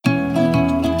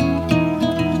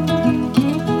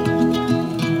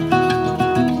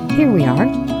here we are,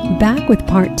 back with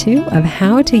part 2 of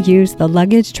how to use the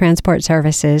luggage transport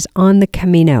services on the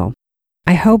Camino.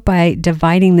 I hope by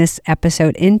dividing this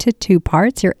episode into 2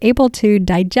 parts, you're able to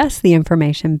digest the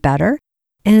information better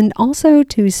and also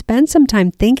to spend some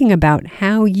time thinking about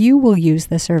how you will use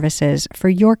the services for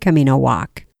your Camino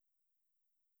walk.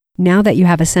 Now that you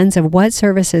have a sense of what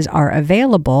services are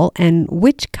available and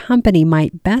which company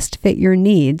might best fit your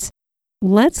needs,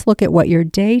 let's look at what your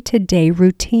day-to-day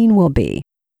routine will be.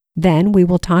 Then we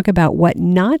will talk about what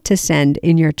not to send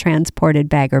in your transported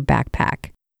bag or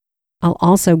backpack. I'll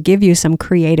also give you some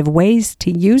creative ways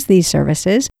to use these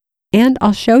services, and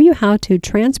I'll show you how to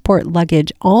transport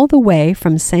luggage all the way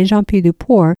from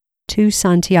Saint-Jean-Pied-du-Port to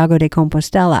Santiago de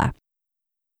Compostela.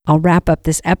 I'll wrap up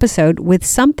this episode with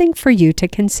something for you to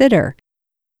consider.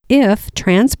 If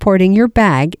transporting your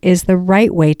bag is the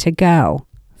right way to go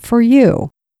for you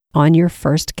on your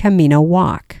first Camino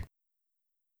walk.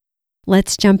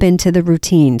 Let's jump into the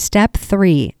routine. Step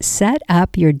 3, set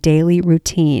up your daily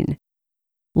routine.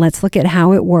 Let's look at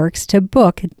how it works to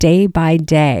book day by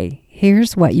day.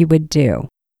 Here's what you would do.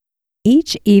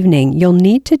 Each evening, you'll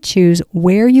need to choose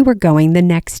where you are going the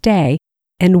next day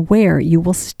and where you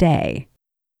will stay.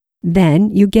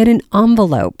 Then you get an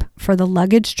envelope for the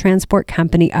luggage transport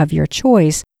company of your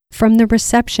choice from the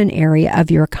reception area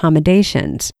of your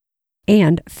accommodations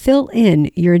and fill in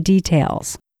your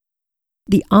details.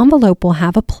 The envelope will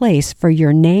have a place for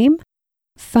your name,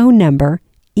 phone number,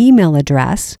 email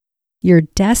address, your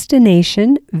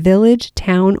destination, village,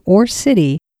 town, or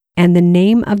city, and the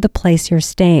name of the place you're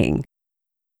staying.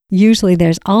 Usually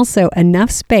there's also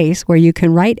enough space where you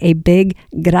can write a big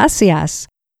gracias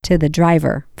to the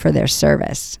driver for their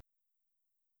service.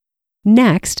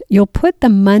 Next, you'll put the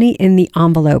money in the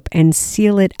envelope and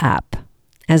seal it up.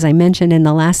 As I mentioned in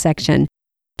the last section,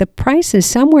 the price is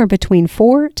somewhere between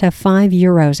 4 to 5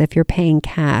 euros if you're paying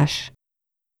cash.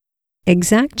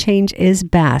 Exact change is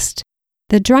best.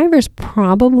 The drivers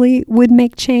probably would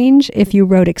make change if you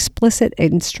wrote explicit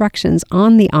instructions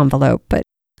on the envelope, but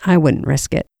I wouldn't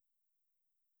risk it.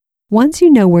 Once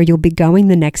you know where you'll be going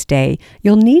the next day,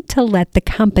 you'll need to let the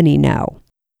company know.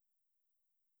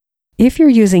 If you're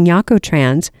using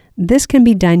Yakotrans, this can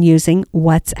be done using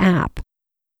WhatsApp.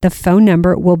 The phone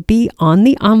number will be on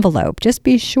the envelope. Just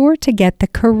be sure to get the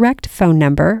correct phone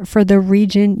number for the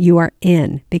region you are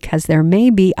in, because there may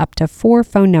be up to 4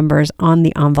 phone numbers on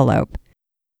the envelope.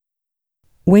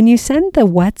 When you send the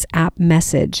WhatsApp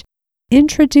message,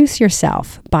 introduce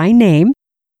yourself by name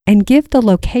and give the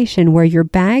location where your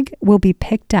bag will be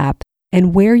picked up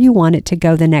and where you want it to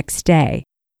go the next day.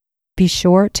 Be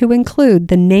sure to include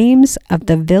the names of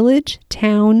the village,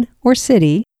 town, or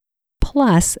city,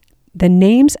 plus the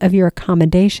names of your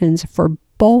accommodations for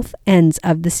both ends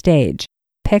of the stage,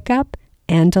 pickup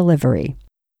and delivery.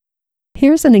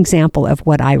 Here's an example of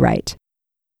what I write.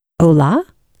 Hola,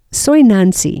 soy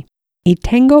Nancy y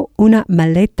tengo una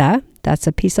maleta, that's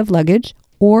a piece of luggage,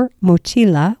 or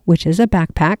mochila, which is a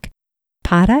backpack,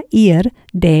 para ir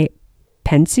de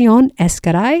Pensión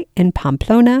Escaray en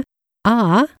Pamplona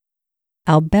a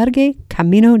Albergue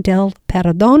Camino del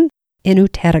Perdón en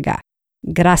Uterga.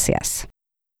 Gracias.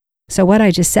 So what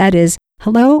I just said is,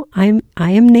 hello, I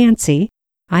am Nancy.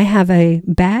 I have a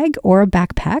bag or a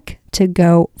backpack to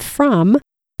go from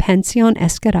Pensión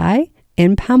Escaray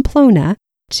in Pamplona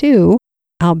to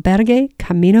Albergue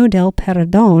Camino del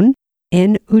Perdón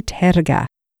in Uterga.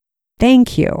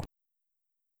 Thank you.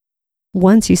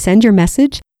 Once you send your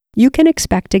message, you can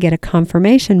expect to get a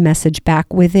confirmation message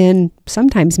back within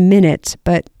sometimes minutes,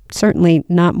 but certainly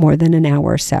not more than an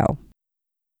hour or so.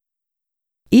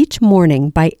 Each morning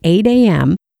by 8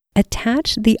 a.m.,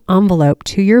 attach the envelope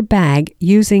to your bag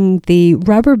using the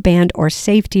rubber band or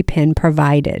safety pin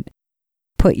provided.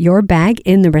 Put your bag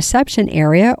in the reception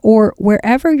area or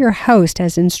wherever your host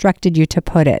has instructed you to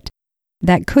put it.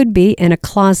 That could be in a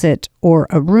closet or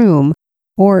a room,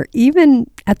 or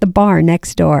even at the bar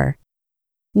next door.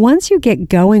 Once you get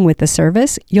going with the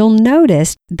service, you'll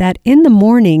notice that in the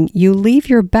morning you leave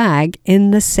your bag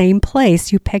in the same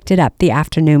place you picked it up the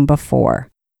afternoon before.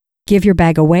 Give your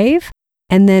bag a wave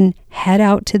and then head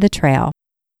out to the trail.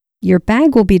 Your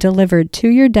bag will be delivered to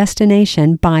your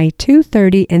destination by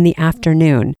 2:30 in the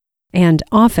afternoon, and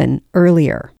often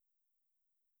earlier.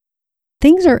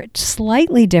 Things are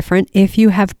slightly different if you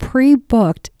have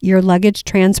pre-booked your luggage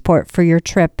transport for your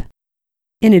trip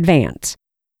in advance.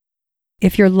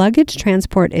 If your luggage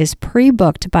transport is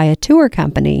pre-booked by a tour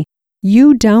company,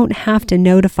 you don't have to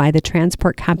notify the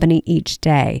transport company each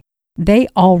day. They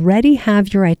already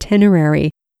have your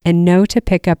itinerary and know to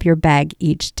pick up your bag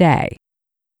each day,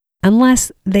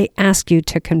 unless they ask you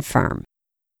to confirm.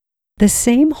 The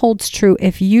same holds true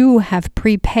if you have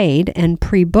prepaid and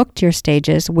pre-booked your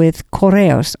stages with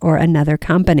Correos or another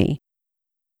company.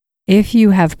 If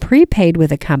you have prepaid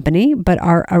with a company but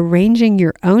are arranging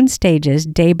your own stages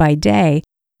day by day,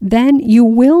 then you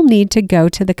will need to go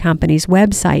to the company's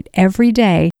website every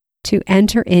day to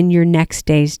enter in your next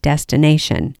day's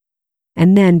destination.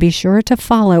 And then be sure to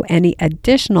follow any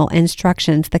additional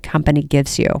instructions the company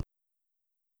gives you.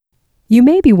 You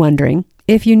may be wondering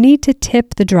if you need to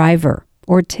tip the driver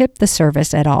or tip the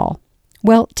service at all.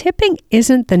 Well, tipping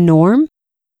isn't the norm,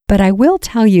 but I will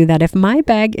tell you that if my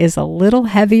bag is a little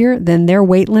heavier than their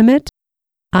weight limit,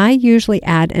 I usually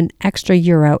add an extra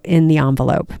euro in the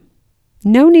envelope.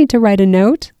 No need to write a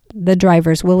note. The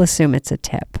drivers will assume it's a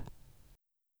tip.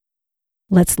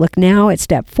 Let's look now at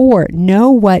step 4,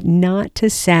 know what not to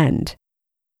send.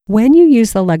 When you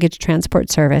use the luggage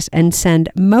transport service and send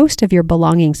most of your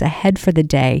belongings ahead for the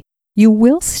day, you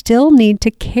will still need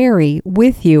to carry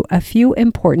with you a few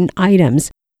important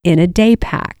items in a day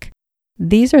pack.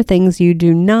 These are things you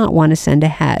do not want to send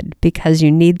ahead because you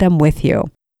need them with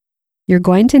you. You're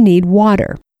going to need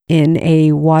water in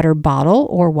a water bottle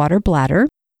or water bladder.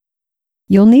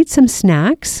 You'll need some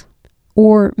snacks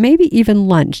or maybe even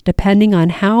lunch, depending on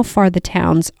how far the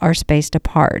towns are spaced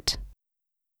apart.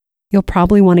 You'll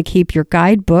probably want to keep your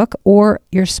guidebook or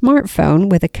your smartphone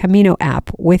with a Camino app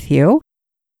with you.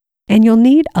 And you'll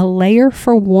need a layer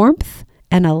for warmth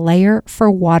and a layer for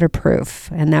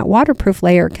waterproof. And that waterproof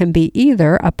layer can be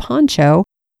either a poncho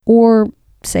or,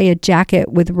 say, a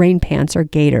jacket with rain pants or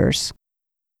gaiters.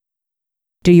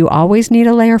 Do you always need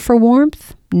a layer for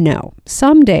warmth? No.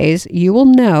 Some days you will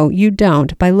know you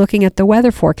don't by looking at the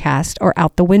weather forecast or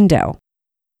out the window.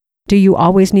 Do you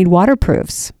always need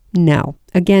waterproofs? No.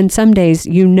 Again, some days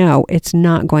you know it's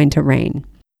not going to rain.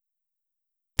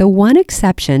 The one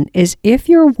exception is if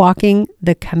you're walking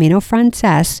the Camino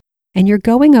Francés and you're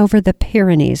going over the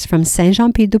Pyrenees from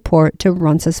Saint-Jean-Pied-de-Port to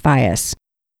Roncesvalles.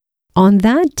 On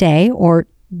that day, or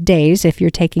days if you're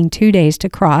taking 2 days to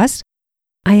cross,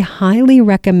 I highly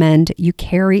recommend you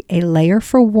carry a layer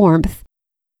for warmth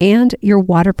and your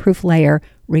waterproof layer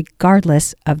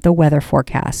regardless of the weather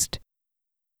forecast.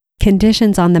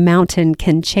 Conditions on the mountain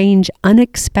can change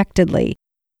unexpectedly,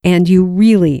 and you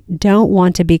really don't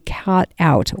want to be caught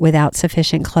out without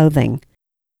sufficient clothing.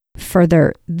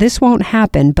 Further, this won't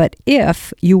happen, but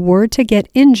if you were to get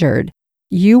injured,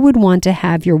 you would want to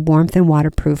have your warmth and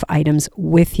waterproof items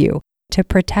with you to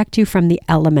protect you from the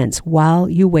elements while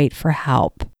you wait for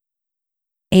help.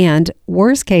 And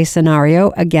worst case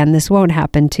scenario, again, this won't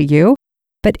happen to you,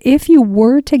 but if you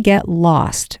were to get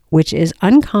lost, which is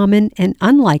uncommon and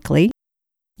unlikely,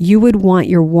 you would want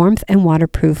your warmth and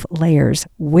waterproof layers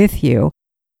with you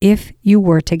if you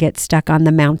were to get stuck on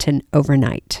the mountain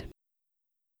overnight.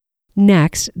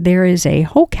 Next, there is a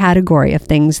whole category of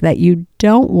things that you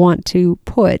don't want to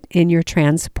put in your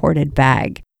transported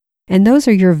bag. And those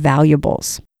are your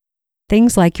valuables.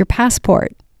 Things like your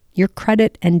passport, your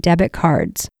credit and debit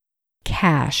cards,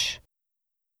 cash.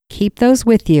 Keep those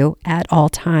with you at all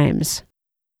times.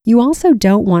 You also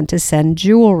don't want to send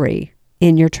jewelry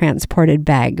in your transported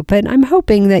bag, but I'm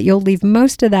hoping that you'll leave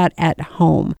most of that at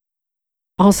home.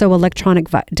 Also, electronic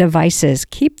devices,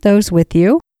 keep those with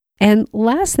you. And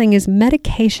last thing is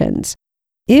medications.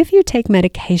 If you take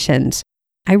medications,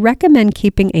 I recommend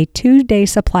keeping a 2-day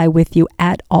supply with you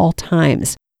at all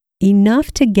times,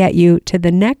 enough to get you to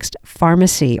the next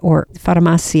pharmacy or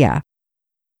farmacia.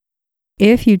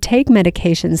 If you take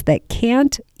medications that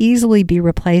can't easily be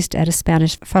replaced at a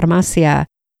Spanish farmacia,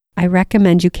 I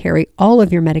recommend you carry all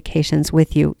of your medications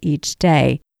with you each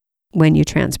day when you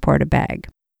transport a bag.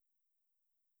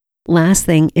 Last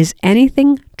thing is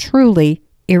anything truly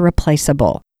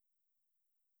irreplaceable.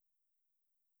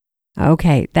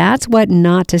 Okay, that's what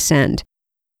not to send.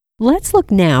 Let's look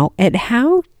now at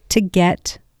how to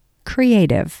get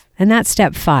creative. And that's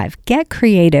step 5. Get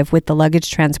creative with the luggage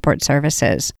transport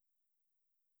services.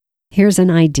 Here's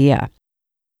an idea.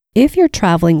 If you're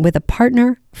traveling with a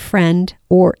partner, friend,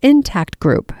 or intact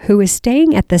group who is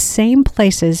staying at the same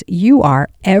places you are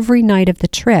every night of the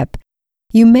trip,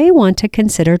 you may want to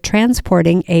consider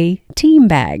transporting a team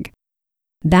bag.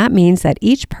 That means that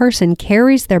each person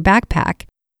carries their backpack,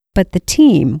 but the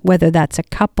team, whether that's a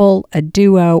couple, a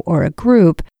duo, or a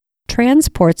group,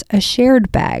 transports a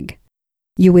shared bag.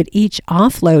 You would each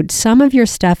offload some of your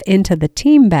stuff into the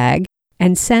team bag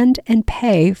and send and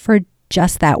pay for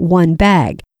just that one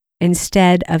bag,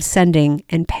 instead of sending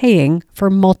and paying for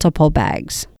multiple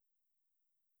bags.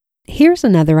 Here's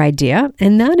another idea,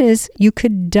 and that is you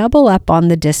could double up on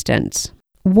the distance.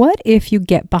 What if you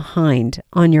get behind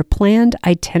on your planned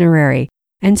itinerary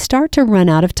and start to run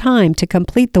out of time to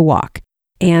complete the walk,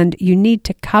 and you need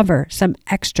to cover some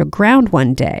extra ground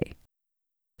one day.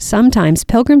 Sometimes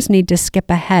pilgrims need to skip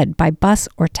ahead by bus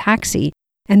or taxi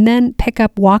and then pick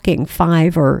up walking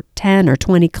 5 or 10 or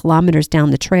 20 kilometers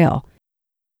down the trail.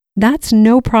 That's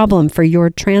no problem for your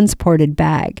transported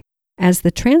bag, as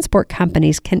the transport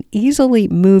companies can easily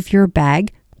move your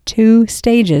bag 2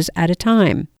 stages at a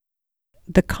time.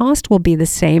 The cost will be the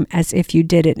same as if you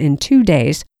did it in 2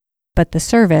 days, but the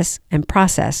service and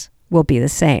process will be the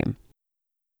same.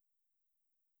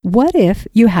 What if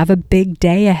you have a big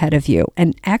day ahead of you,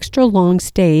 an extra long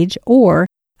stage or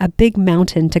a big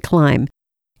mountain to climb,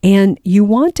 and you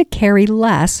want to carry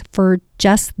less for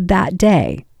just that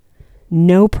day?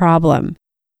 No problem.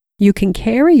 You can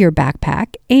carry your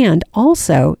backpack and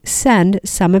also send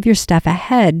some of your stuff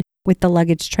ahead with the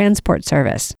luggage transport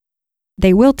service.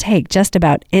 They will take just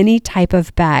about any type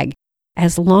of bag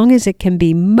as long as it can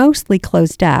be mostly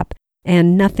closed up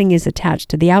and nothing is attached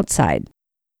to the outside.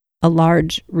 A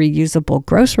large, reusable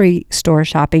grocery store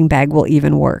shopping bag will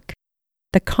even work.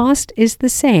 The cost is the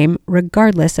same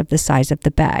regardless of the size of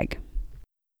the bag.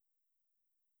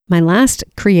 My last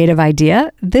creative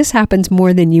idea, this happens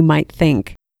more than you might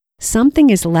think. Something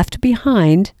is left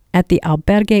behind at the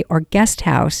albergue or guest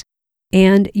house,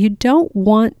 and you don't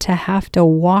want to have to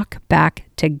walk back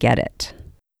to get it.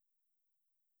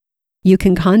 You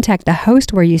can contact the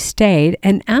host where you stayed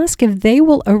and ask if they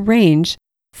will arrange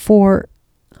for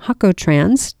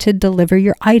Hakotrans to deliver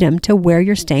your item to where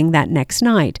you're staying that next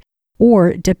night,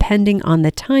 or depending on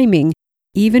the timing,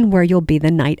 even where you'll be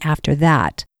the night after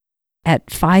that. At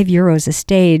 €5 a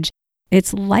stage,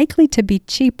 it's likely to be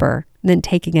cheaper than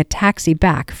taking a taxi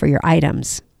back for your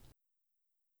items.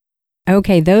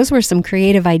 Okay, those were some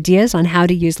creative ideas on how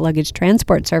to use luggage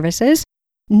transport services.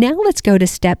 Now let's go to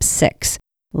step 6,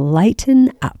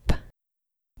 lighten up.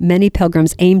 Many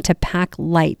pilgrims aim to pack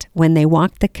light when they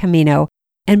walk the Camino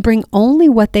and bring only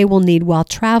what they will need while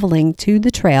traveling to the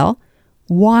trail,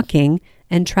 walking,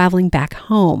 and traveling back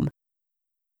home.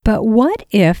 But what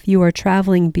if you are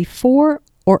traveling before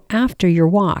or after your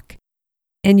walk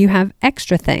and you have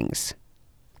extra things?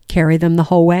 Carry them the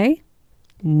whole way?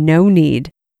 No need.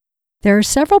 There are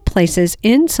several places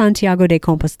in Santiago de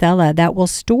Compostela that will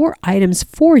store items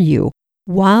for you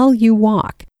while you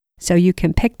walk, so you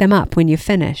can pick them up when you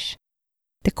finish.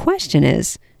 The question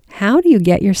is, how do you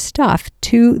get your stuff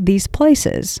to these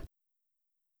places?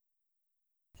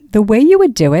 The way you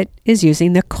would do it is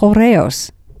using the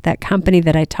Correos, that company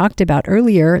that I talked about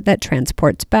earlier that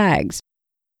transports bags.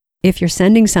 If you're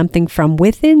sending something from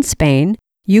within Spain,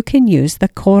 you can use the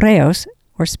Correos,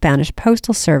 or Spanish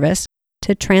Postal Service,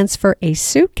 to transfer a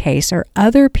suitcase or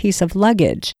other piece of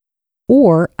luggage,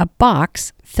 or a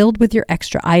box filled with your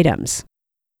extra items.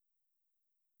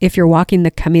 If you're walking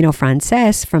the Camino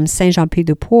Francés from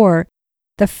Saint-Jean-Pied-de-Port,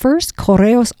 the first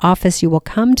Correos office you will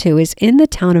come to is in the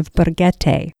town of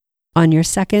Burguete on your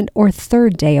 2nd or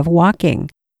 3rd day of walking.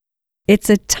 It's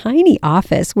a tiny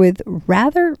office with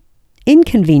rather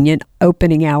inconvenient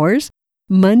opening hours,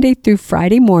 Monday through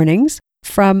Friday mornings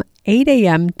from 8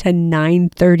 a.m. to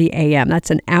 9:30 a.m. That's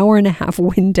an hour and a half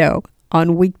window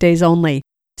on weekdays only.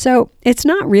 So it's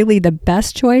not really the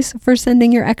best choice for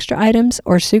sending your extra items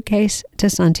or suitcase to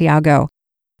Santiago.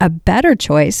 A better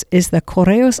choice is the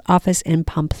Correos office in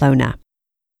Pamplona.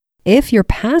 If you're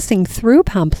passing through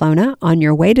Pamplona on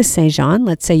your way to Saint-Jean,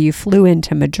 let's say you flew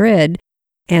into Madrid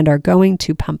and are going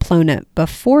to Pamplona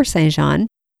before Saint-Jean,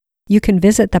 you can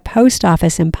visit the post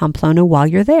office in Pamplona while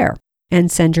you're there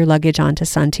and send your luggage on to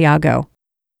Santiago.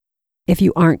 If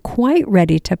you aren't quite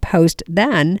ready to post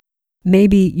then,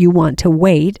 maybe you want to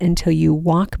wait until you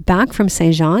walk back from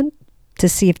Saint-Jean to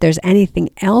see if there's anything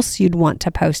else you'd want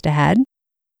to post ahead.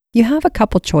 You have a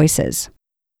couple choices.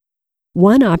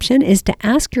 One option is to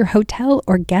ask your hotel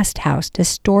or guest house to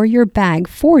store your bag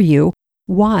for you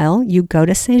while you go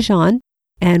to Saint-Jean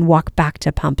and walk back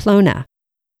to Pamplona.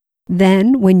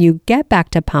 Then, when you get back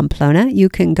to Pamplona, you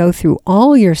can go through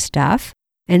all your stuff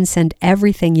and send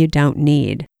everything you don't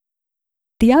need.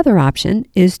 The other option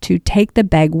is to take the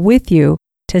bag with you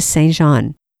to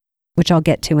Saint-Jean, which I'll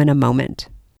get to in a moment.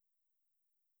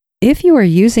 If you are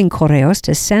using Correos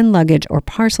to send luggage or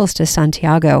parcels to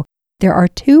Santiago, there are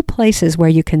 2 places where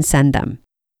you can send them.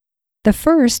 The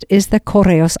first is the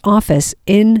Correos office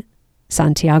in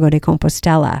Santiago de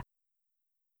Compostela.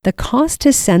 The cost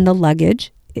to send the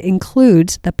luggage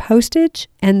includes the postage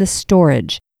and the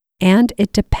storage, and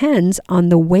it depends on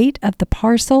the weight of the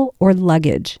parcel or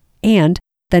luggage and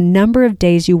the number of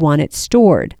days you want it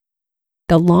stored.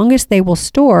 The longest they will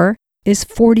store is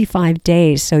 45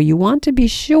 days, so you want to be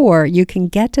sure you can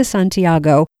get to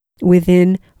Santiago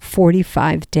within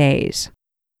 45 days.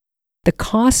 The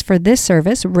costs for this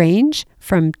service range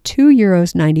from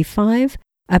 €2.95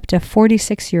 up to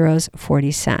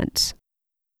 €46.40.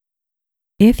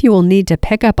 If you will need to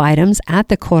pick up items at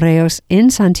the Correos in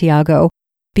Santiago,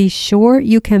 be sure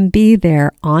you can be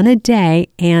there on a day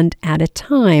and at a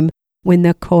time when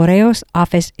the Correos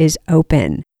office is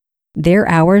open. Their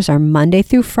hours are Monday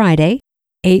through Friday,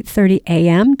 8:30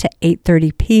 a.m. to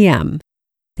 8:30 p.m.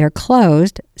 They're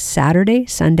closed Saturday,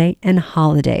 Sunday, and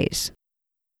holidays.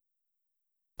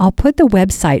 I'll put the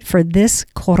website for this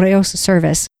Correos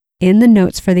service in the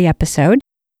notes for the episode,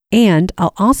 and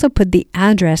I'll also put the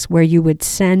address where you would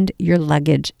send your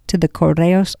luggage to the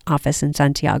Correos office in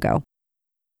Santiago.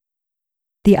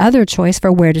 The other choice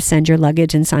for where to send your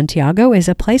luggage in Santiago is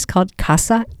a place called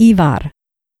Casa Ivar.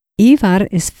 Ivar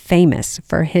is famous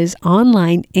for his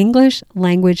online English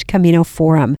language Camino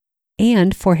forum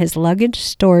and for his luggage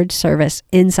storage service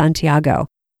in Santiago.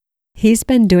 He's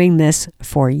been doing this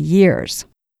for years.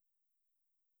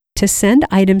 To send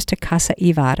items to Casa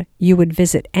Ivar, you would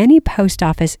visit any post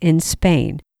office in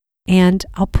Spain, and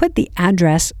I'll put the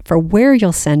address for where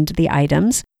you'll send the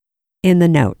items in the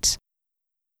notes.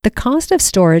 The cost of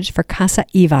storage for Casa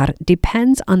Ivar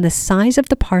depends on the size of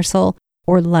the parcel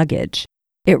or luggage.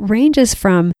 It ranges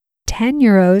from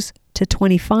 €10 to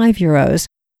 €25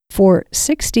 for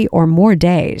 60 or more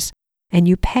days, and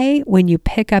you pay when you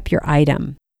pick up your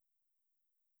item.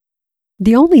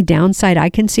 The only downside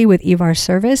I can see with Ivar's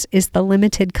service is the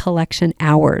limited collection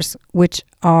hours, which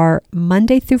are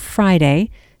Monday through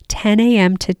Friday, 10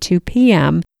 a.m. to 2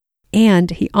 p.m., and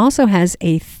he also has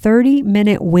a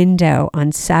 30-minute window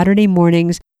on Saturday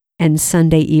mornings and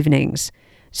Sunday evenings.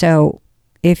 So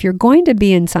if you're going to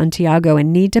be in Santiago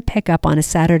and need to pick up on a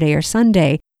Saturday or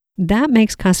Sunday, that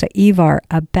makes Casa Ivar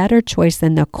a better choice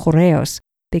than the Correos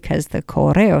because the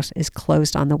Correos is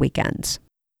closed on the weekends.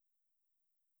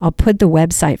 I'll put the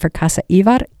website for Casa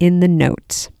Ivar in the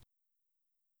notes.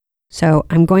 So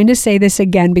I'm going to say this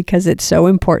again because it's so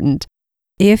important.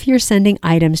 If you're sending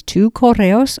items to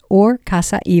Correos or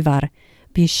Casa Ivar,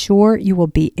 be sure you will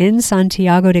be in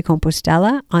Santiago de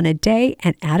Compostela on a day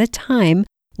and at a time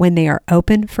when they are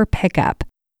open for pickup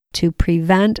to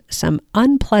prevent some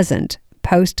unpleasant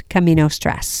post-Camino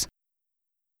stress.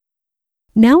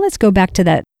 Now let's go back to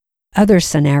that other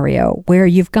scenario where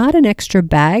you've got an extra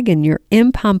bag and you're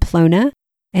in Pamplona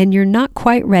and you're not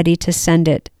quite ready to send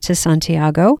it to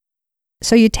Santiago,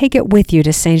 so you take it with you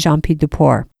to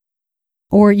Saint-Jean-Pied-de-Port.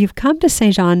 Or you've come to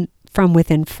Saint-Jean from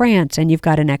within France and you've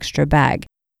got an extra bag.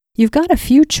 You've got a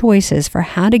few choices for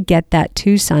how to get that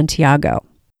to Santiago.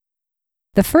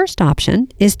 The first option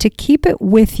is to keep it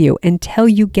with you until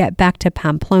you get back to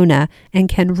Pamplona and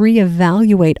can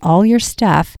reevaluate all your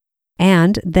stuff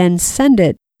and then send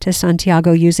it to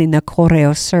Santiago using the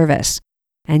Correos service.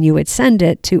 And you would send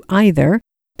it to either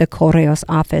the Correos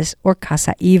office or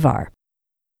Casa Ivar.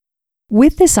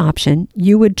 With this option,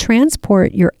 you would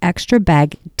transport your extra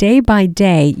bag day by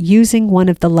day using one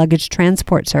of the luggage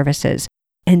transport services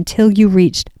until you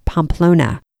reached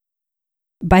Pamplona.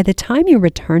 By the time you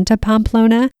return to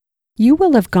Pamplona, you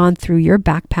will have gone through your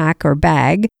backpack or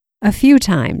bag a few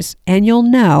times, and you'll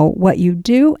know what you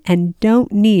do and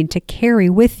don't need to carry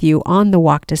with you on the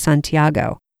walk to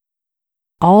Santiago.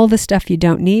 All the stuff you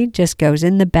don't need just goes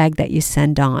in the bag that you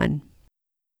send on.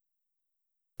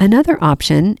 Another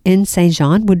option in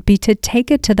Saint-Jean would be to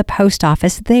take it to the post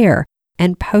office there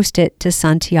and post it to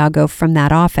Santiago from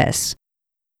that office.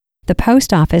 The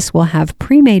post office will have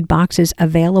pre-made boxes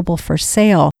available for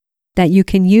sale that you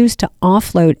can use to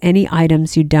offload any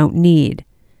items you don't need.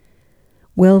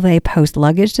 Will they post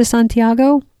luggage to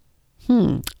Santiago?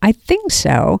 I think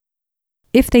so.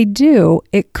 If they do,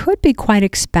 it could be quite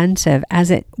expensive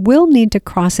as it will need to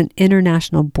cross an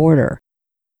international border.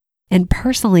 And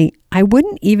personally, I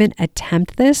wouldn't even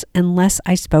attempt this unless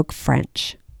I spoke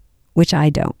French, which I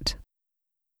don't.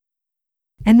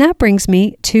 And that brings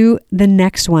me to the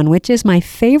next one, which is my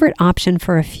favorite option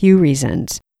for a few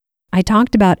reasons. I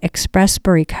talked about Express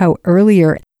Burico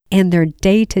earlier and their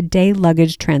day-to-day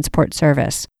luggage transport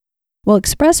service. Well,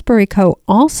 Express Burico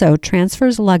also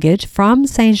transfers luggage from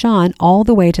Saint-Jean all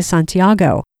the way to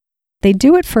Santiago. They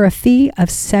do it for a fee of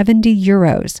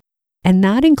 €70, and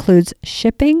that includes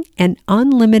shipping and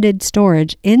unlimited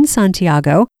storage in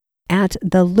Santiago at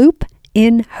the Loop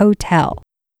Inn Hotel.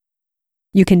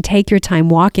 You can take your time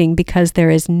walking because there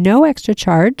is no extra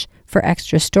charge for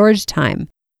extra storage time.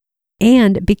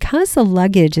 And because the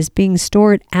luggage is being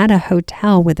stored at a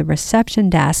hotel with a reception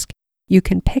desk, you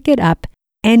can pick it up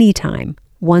anytime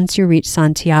once you reach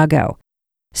Santiago.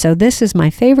 So this is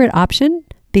my favorite option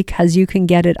because you can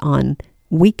get it on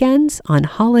weekends, on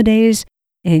holidays,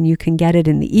 and you can get it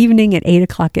in the evening at 8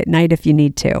 o'clock at night if you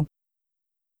need to.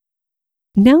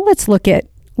 Now let's look at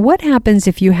what happens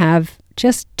if you have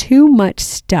just too much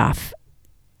stuff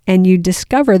and you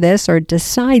discover this or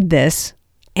decide this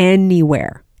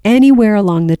anywhere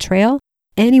along the trail,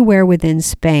 anywhere within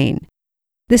Spain.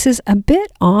 This is a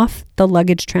bit off the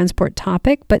luggage transport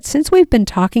topic, but since we've been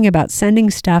talking about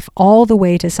sending stuff all the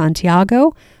way to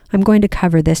Santiago, I'm going to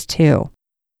cover this too.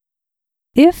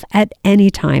 If at any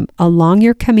time along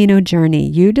your Camino journey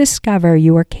you discover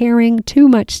you are carrying too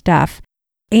much stuff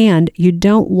and you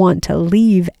don't want to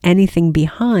leave anything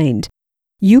behind,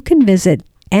 you can visit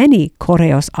any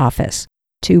Correos office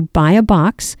to buy a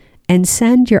box and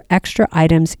send your extra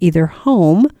items either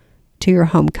home to your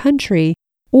home country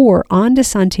or on to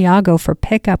Santiago for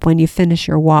pickup when you finish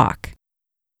your walk.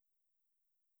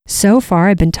 So far,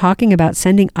 I've been talking about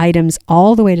sending items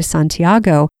all the way to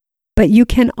Santiago, but you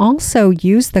can also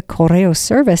use the Correo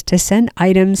service to send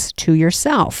items to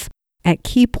yourself at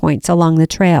key points along the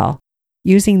trail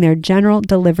using their general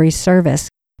delivery service,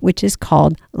 which is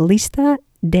called Lista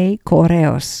de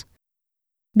Correos.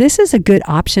 This is a good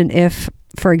option if,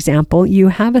 for example, you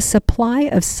have a supply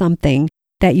of something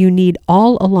that you need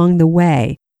all along the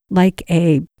way, like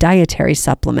a dietary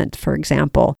supplement, for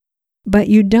example, but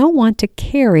you don't want to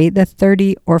carry the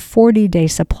 30 or 40-day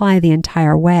supply the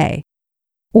entire way.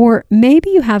 Or maybe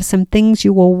you have some things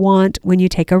you will want when you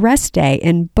take a rest day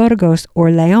in Burgos or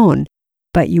León,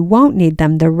 but you won't need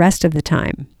them the rest of the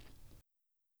time.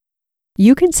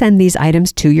 You can send these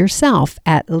items to yourself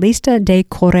at Lista de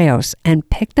Correos and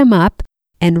pick them up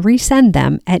and resend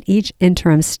them at each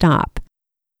interim stop.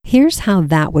 Here's how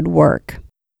that would work.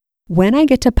 When I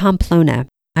get to Pamplona,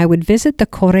 I would visit the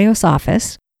Correos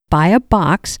office, buy a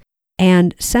box,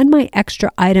 and send my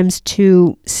extra items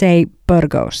to, say,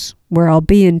 Burgos, where I'll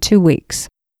be in 2 weeks.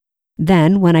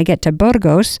 Then, when I get to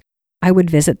Burgos, I would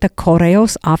visit the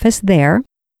Correos office there,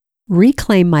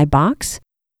 reclaim my box,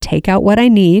 take out what I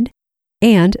need,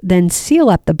 and then seal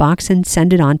up the box and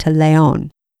send it on to León.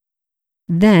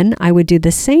 Then I would do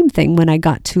the same thing when I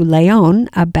got to León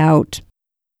about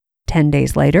 10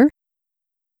 days later,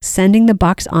 sending the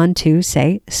box on to,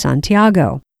 say,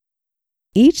 Santiago.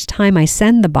 Each time I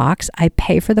send the box, I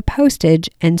pay for the postage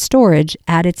and storage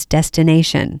at its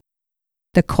destination.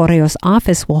 The Correos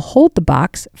office will hold the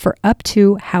box for up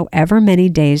to however many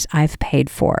days I've paid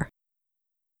for.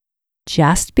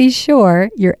 Just be sure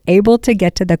you're able to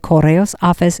get to the Correos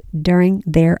office during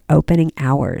their opening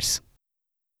hours.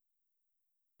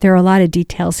 There are a lot of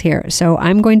details here, so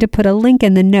I'm going to put a link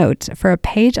in the notes for a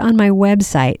page on my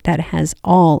website that has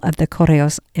all of the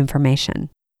Correos information.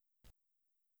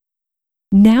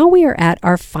 Now we are at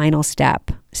our final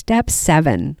step, step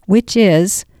 7, which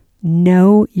is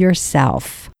know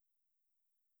yourself.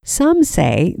 Some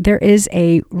say there is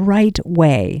a right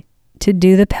way to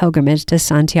do the pilgrimage to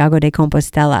Santiago de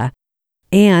Compostela,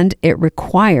 and it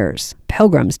requires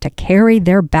pilgrims to carry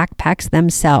their backpacks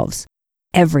themselves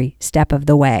every step of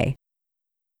the way.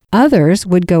 Others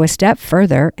would go a step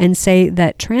further and say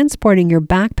that transporting your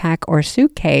backpack or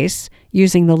suitcase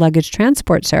using the luggage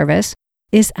transport service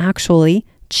is actually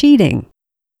cheating.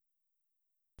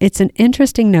 It's an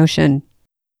interesting notion.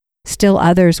 Still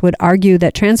others would argue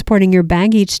that transporting your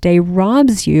bag each day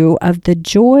robs you of the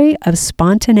joy of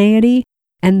spontaneity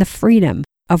and the freedom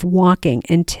of walking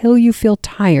until you feel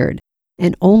tired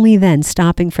and only then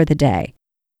stopping for the day.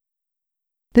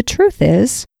 The truth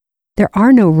is, there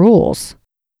are no rules.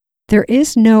 There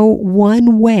is no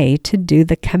one way to do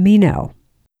the Camino.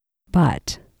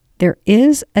 But there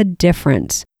is a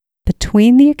difference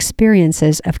between the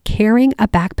experiences of carrying a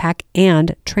backpack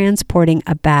and transporting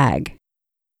a bag.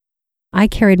 I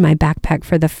carried my backpack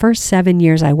for the first 7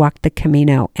 years I walked the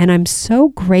Camino, and I'm so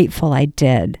grateful I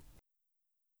did.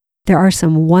 There are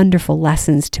some wonderful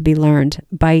lessons to be learned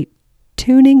by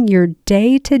tuning your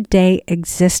day-to-day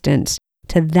existence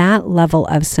to that level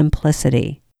of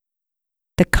simplicity.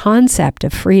 The concept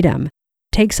of freedom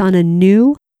takes on a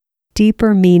new,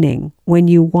 deeper meaning when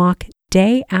you walk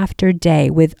day after day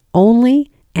with only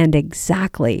and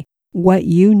exactly what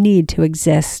you need to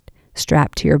exist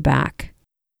strapped to your back.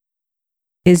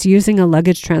 Is using a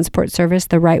luggage transport service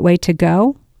the right way to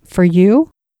go for you?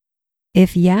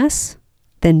 If yes,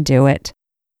 then do it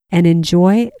and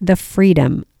enjoy the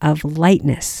freedom of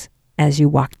lightness as you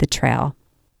walk the trail.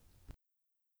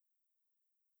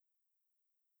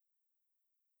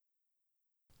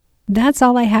 That's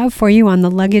all I have for you on the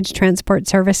luggage transport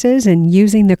services and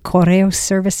using the Correos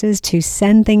services to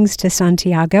send things to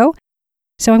Santiago.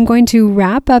 So I'm going to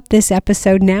wrap up this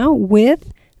episode now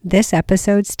with this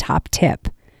episode's top tip.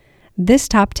 This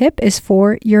top tip is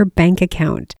for your bank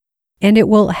account, and it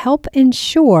will help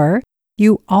ensure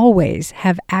you always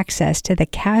have access to the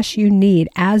cash you need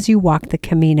as you walk the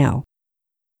Camino.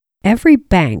 Every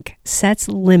bank sets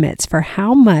limits for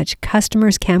how much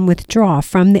customers can withdraw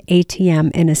from the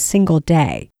ATM in a single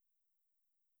day.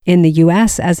 In the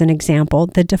US, as an example,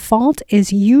 the default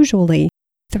is usually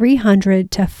 $300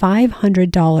 to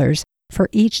 $500 for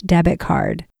each debit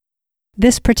card.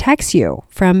 This protects you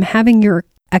from having your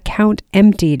account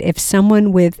emptied if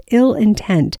someone with ill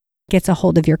intent gets a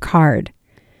hold of your card.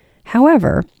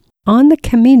 However, on the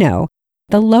Camino,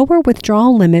 the lower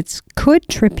withdrawal limits could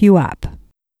trip you up.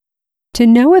 To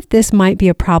know if this might be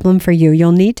a problem for you,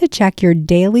 you'll need to check your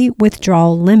daily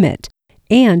withdrawal limit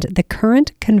and the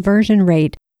current conversion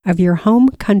rate of your home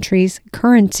country's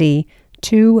currency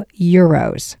to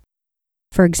euros.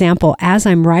 For example, as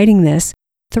I'm writing this,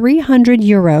 300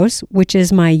 euros, which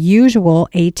is my usual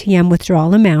ATM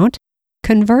withdrawal amount,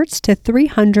 converts to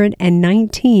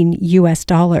 319 US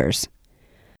dollars.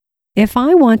 If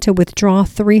I want to withdraw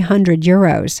 300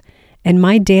 euros and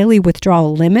my daily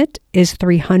withdrawal limit is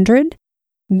 300,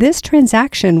 this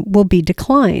transaction will be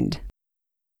declined.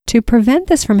 To prevent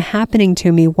this from happening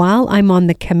to me while I'm on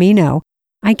the Camino,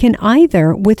 I can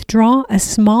either withdraw a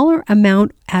smaller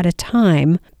amount at a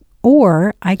time,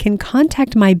 or I can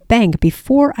contact my bank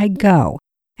before I go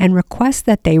and request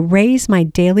that they raise my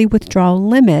daily withdrawal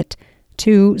limit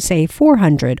to, say,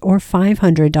 $400 or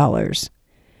 $500.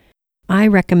 I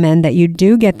recommend that you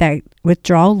do get that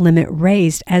withdrawal limit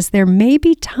raised, as there may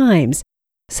be times,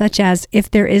 such as if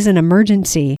there is an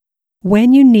emergency,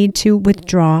 when you need to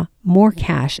withdraw more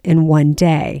cash in one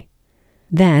day.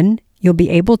 Then you'll be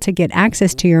able to get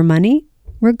access to your money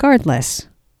regardless.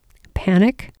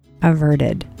 Panic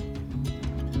averted.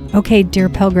 Okay, dear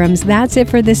pilgrims, that's it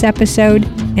for this episode.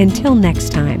 Until next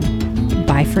time,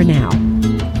 bye for now.